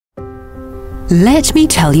Let me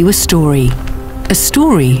tell you a story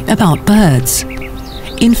about birds.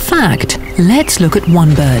 In fact, let's look at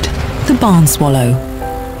one bird, the barn swallow.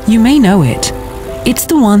 You may know it. It's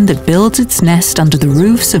the one that builds its nest under the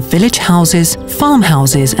roofs of village houses,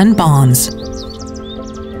 farmhouses, and barns.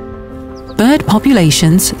 Bird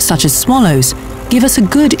populations, such as swallows, give us a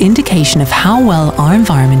good indication of how well our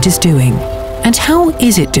environment is doing. And how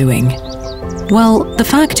is it doing? Well, the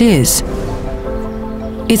fact is,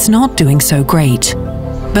 it's not doing so great.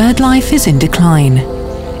 Bird life is in decline.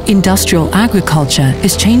 Industrial agriculture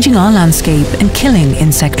is changing our landscape and killing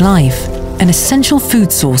insect life, an essential food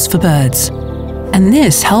source for birds. And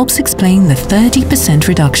this helps explain the 30%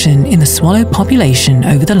 reduction in the swallow population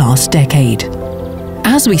over the last decade.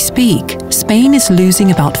 As we speak, Spain is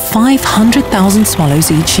losing about 500,000 swallows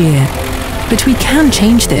each year. But we can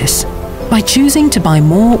change this by choosing to buy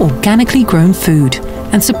more organically grown food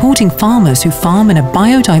and supporting farmers who farm in a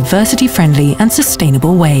biodiversity-friendly and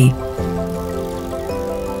sustainable way.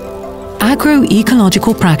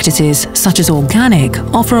 Agroecological practices such as organic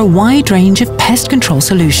offer a wide range of pest control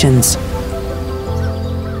solutions.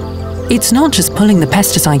 It's not just pulling the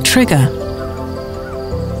pesticide trigger.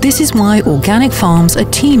 This is why organic farms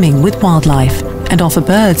are teeming with wildlife and offer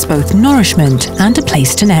birds both nourishment and a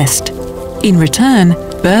place to nest. In return,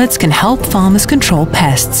 birds can help farmers control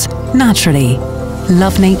pests naturally.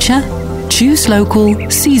 Love nature? Choose local,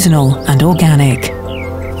 seasonal, and organic.